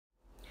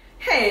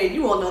Hey,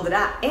 you all know that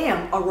I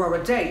am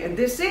Aurorah Dey, and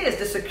this is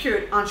the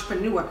Secured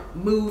Entrepreneur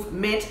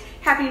Movement.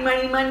 Happy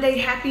Money Monday,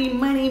 happy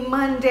Money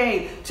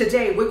Monday.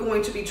 Today we're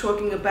going to be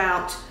talking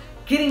about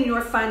getting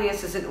your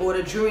finances in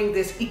order during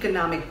this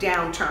economic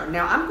downturn.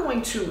 Now I'm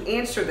going to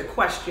answer the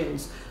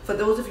questions for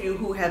those of you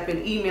who have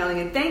been emailing,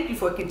 and thank you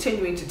for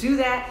continuing to do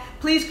that.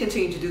 Please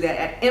continue to do that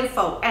at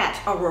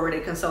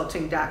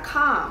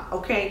info@aurorahdayconsulting.com.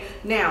 Okay,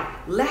 now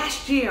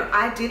last year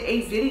I did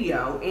a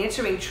video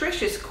answering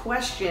Trisha's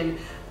question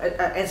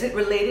as it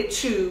related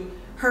to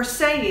her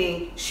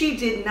saying she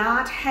did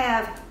not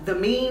have the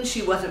means,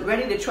 she wasn't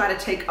ready to try to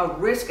take a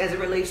risk as it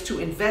relates to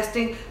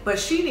investing, but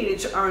she needed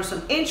to earn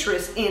some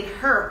interest in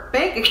her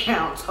bank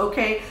accounts,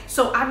 okay?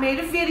 So I made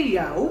a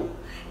video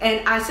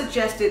and I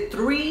suggested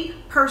 3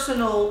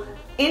 personal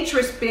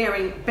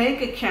interest-bearing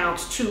bank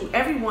accounts to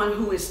everyone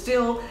who is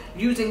still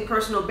using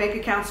personal bank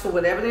accounts for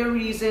whatever their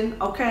reason,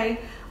 okay?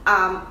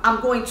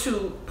 I'm going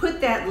to put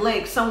that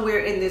link somewhere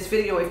in this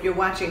video if you're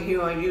watching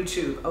here on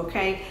YouTube,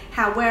 okay?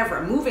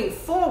 However, moving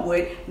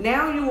forward,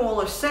 now you all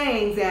are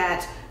saying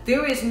that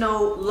there is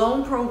no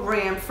loan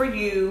program for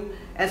you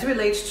as it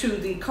relates to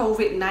the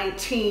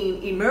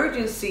COVID-19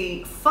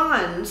 emergency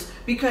funds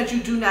because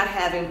you do not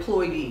have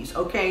employees,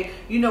 okay?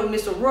 You know,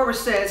 Ms. Aurorah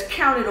says,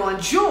 count it on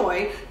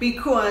joy,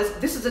 because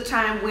this is a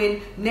time when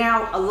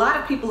now a lot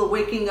of people are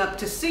waking up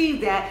to see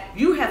that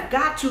you have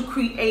got to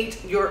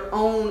create your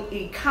own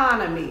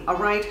economy, all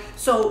right?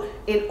 So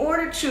in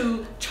order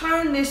to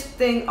turn this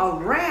thing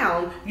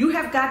around, you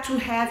have got to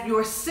have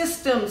your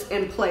systems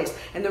in place.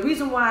 And the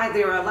reason why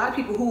there are a lot of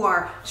people who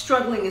are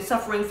struggling and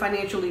suffering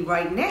financially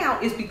right now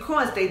is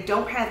because they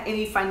don't have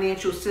any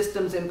financial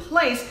systems in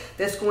place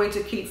that's going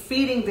to keep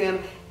feeding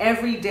them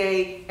every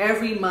day,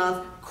 every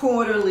month,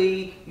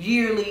 quarterly,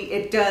 yearly.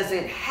 It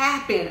doesn't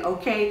happen,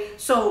 okay?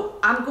 So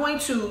I'm going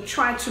to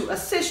try to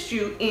assist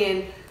you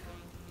in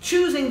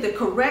choosing the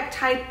correct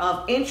type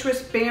of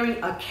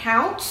interest-bearing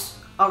accounts,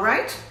 all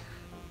right?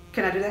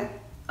 Can I do that?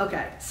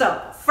 Okay, so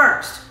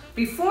first,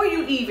 before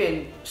you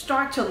even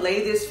start to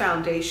lay this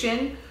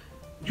foundation,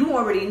 you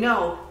already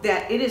know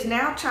that it is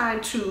now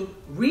time to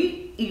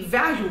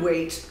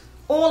reevaluate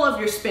all of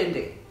your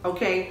spending,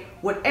 okay?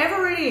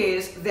 Whatever it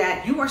is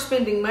that you are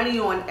spending money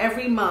on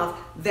every month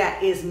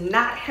that is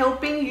not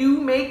helping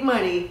you make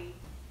money,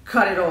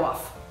 cut it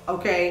off,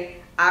 okay?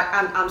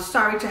 I'm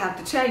sorry to have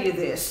to tell you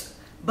this,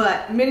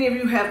 but many of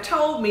you have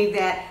told me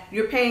that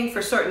you're paying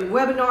for certain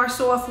webinar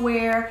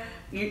software,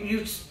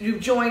 you've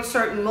joined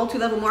certain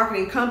multi-level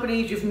marketing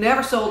companies, you've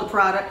never sold a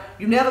product,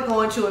 you've never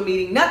gone to a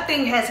meeting,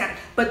 nothing has happened,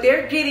 but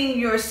they're getting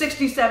your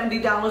 $60,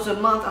 $70 a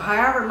month, or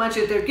however much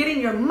they're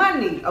getting your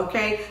money,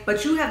 okay?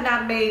 But you have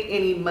not made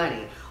any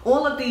money.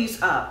 All of these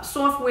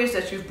softwares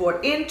that you've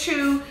bought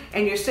into,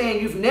 and you're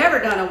saying you've never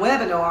done a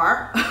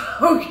webinar,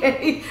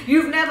 okay?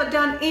 You've never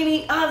done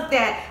any of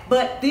that,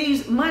 but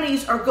these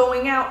monies are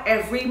going out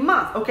every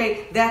month,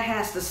 okay? That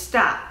has to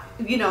stop.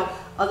 You know,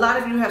 a lot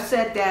of you have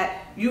said that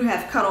you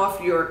have cut off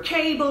your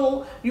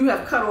cable, you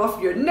have cut off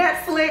your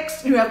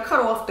Netflix, you have cut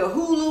off the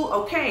Hulu.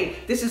 Okay,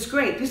 this is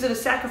great. These are the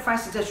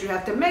sacrifices that you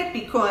have to make,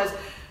 because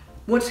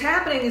what's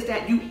happening is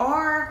that you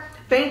are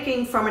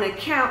banking from an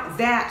account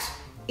that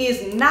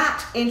is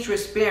not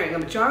interest bearing. A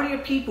majority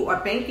of people are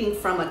banking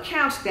from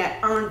accounts that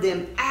earn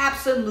them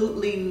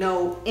absolutely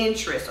no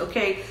interest,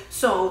 okay?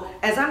 So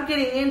as I'm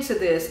getting into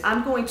this,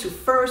 I'm going to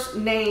first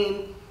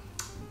name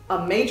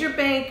a major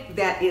bank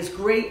that is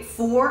great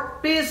for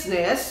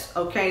business,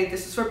 okay?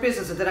 This is for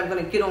business, and then I'm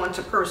going to get on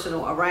to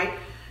personal, all right?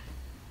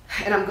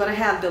 And I'm going to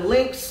have the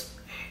links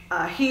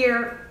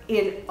here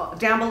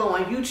down below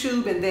on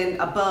YouTube, and then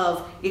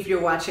above if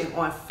you're watching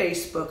on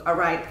Facebook, all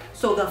right?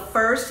 So the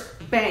first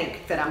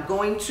bank that I'm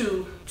going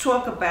to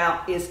talk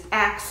about is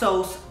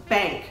Axos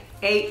Bank,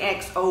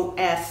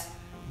 AXOS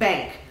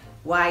Bank.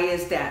 Why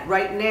is that?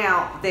 Right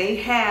now, they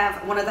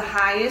have one of the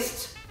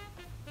highest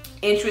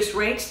interest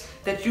rates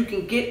that you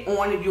can get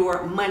on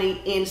your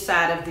money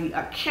inside of the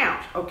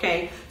account,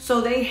 okay? So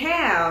they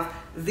have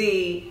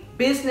the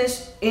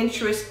business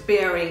interest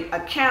bearing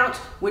account,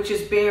 which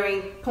is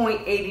bearing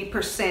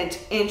 0.80%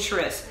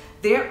 interest.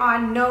 There are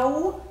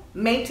no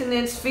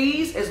maintenance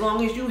fees as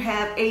long as you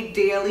have a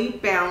daily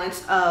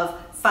balance of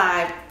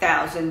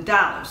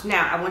 $5,000.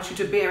 Now, I want you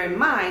to bear in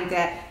mind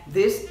that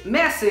this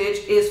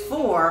message is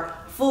for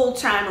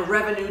full-time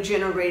revenue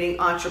generating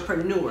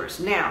entrepreneurs.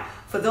 Now,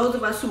 for those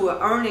of us who are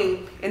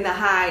earning in the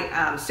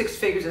high 6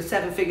 figures and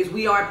 7 figures,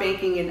 we are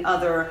banking in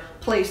other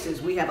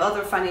places. We have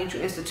other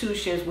financial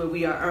institutions where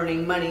we are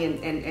earning money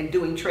and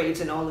doing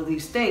trades and all of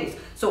these things.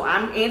 So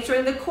I'm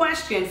answering the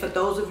question for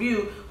those of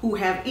you who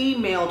have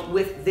emailed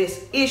with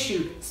this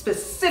issue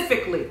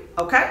specifically,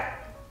 okay?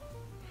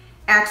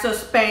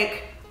 Axos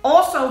Bank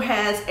also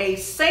has a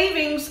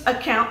savings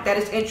account that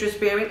is interest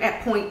bearing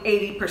at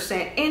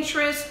 0.80%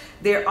 interest.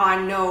 There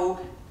are no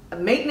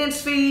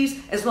maintenance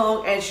fees as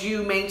long as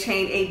you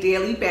maintain a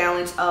daily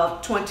balance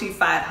of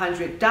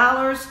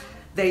 $2,500.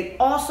 They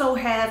also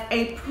have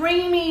a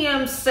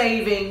premium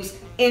savings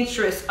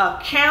interest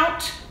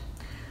account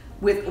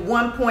with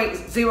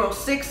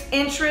 1.06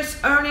 interest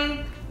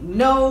earning,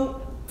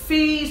 no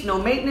fees, no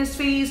maintenance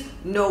fees,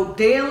 no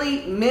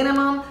daily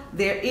minimum.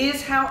 There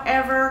is,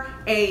 however,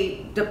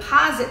 a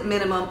deposit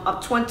minimum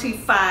of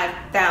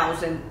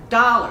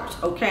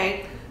 $25,000,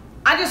 okay?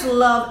 I just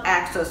love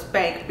Access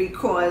Bank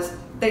because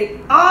they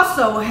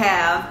also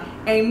have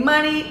a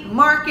money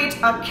market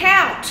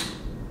account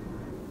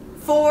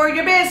for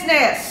your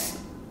business.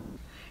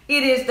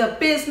 It is the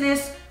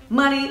business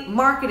money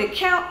market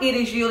account. It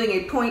is yielding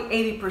a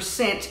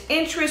 0.80%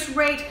 interest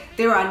rate.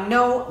 There are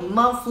no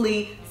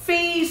monthly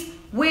fees.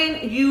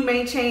 When you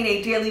maintain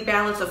a daily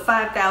balance of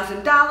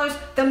 $5,000,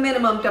 the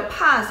minimum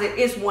deposit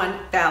is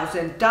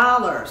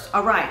 $1,000.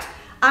 All right,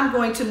 I'm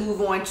going to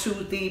move on to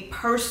the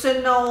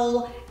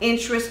personal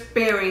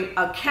interest-bearing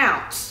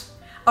accounts.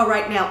 All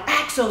right, now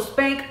Access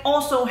Bank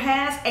also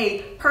has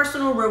a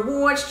personal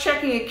rewards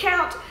checking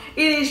account.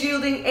 It is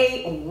yielding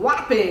a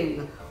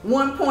whopping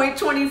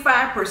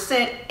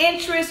 1.25%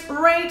 interest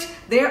rate.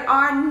 There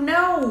are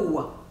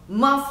no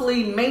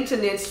monthly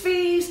maintenance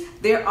fees.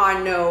 There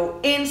are no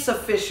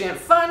insufficient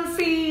fund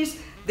fees.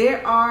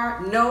 There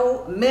are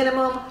no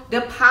minimum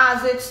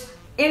deposits,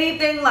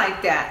 anything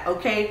like that,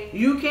 okay?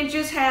 You can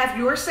just have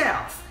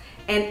yourself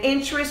an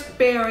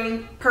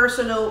interest-bearing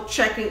personal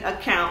checking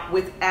account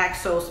with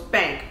Access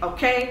Bank,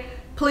 okay?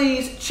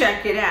 Please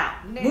check it out.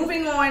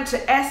 Moving on to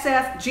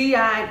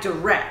SFGI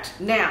Direct.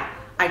 Now,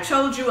 I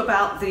told you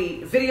about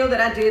the video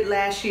that I did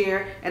last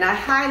year, and I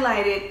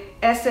highlighted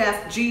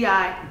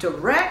SFGI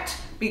Direct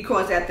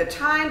because at the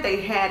time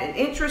they had an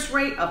interest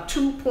rate of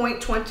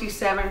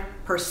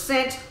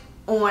 2.27%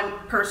 on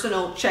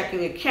personal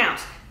checking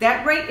accounts.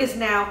 That rate is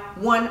now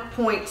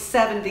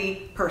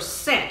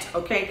 1.70%,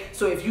 okay?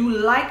 So if you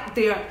like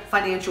their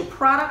financial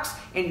products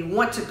and you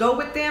want to go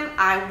with them,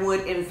 I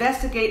would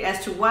investigate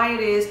as to why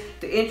it is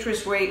the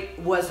interest rate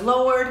was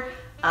lowered.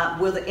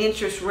 Will the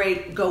interest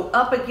rate go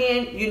up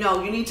again? You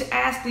know, you need to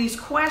ask these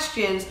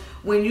questions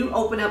when you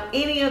open up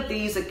any of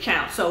these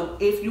accounts. So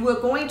if you are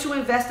going to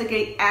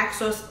investigate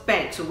Access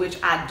Bank, to which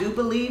I do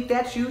believe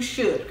that you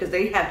should, because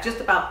they have just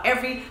about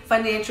every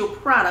financial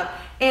product,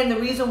 and the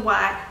reason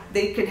why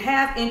they can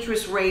have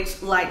interest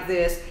rates like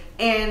this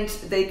and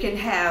they can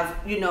have,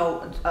 you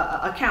know,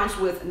 accounts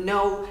with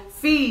no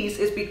fees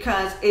is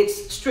because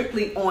it's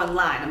strictly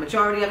online. The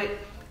majority of it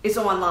is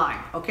online,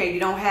 okay? You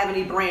don't have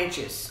any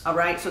branches, all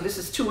right? So this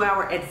is to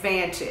our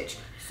advantage.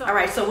 All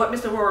right, so what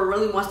Mr. Aurorah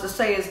really wants to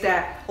say is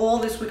that all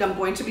this week I'm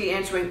going to be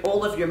answering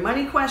all of your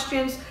money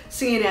questions,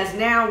 seeing as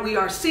now we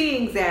are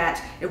seeing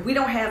that if we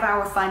don't have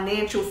our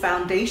financial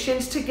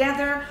foundations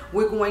together,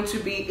 we're going to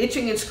be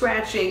itching and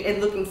scratching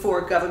and looking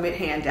for a government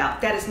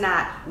handout. That is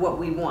not what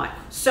we want.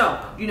 So,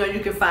 you know, you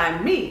can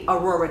find me,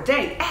 Aurorah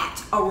Dey,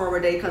 at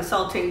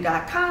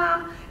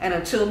AurorahDayConsulting.com. And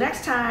until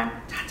next time,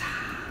 ta-ta.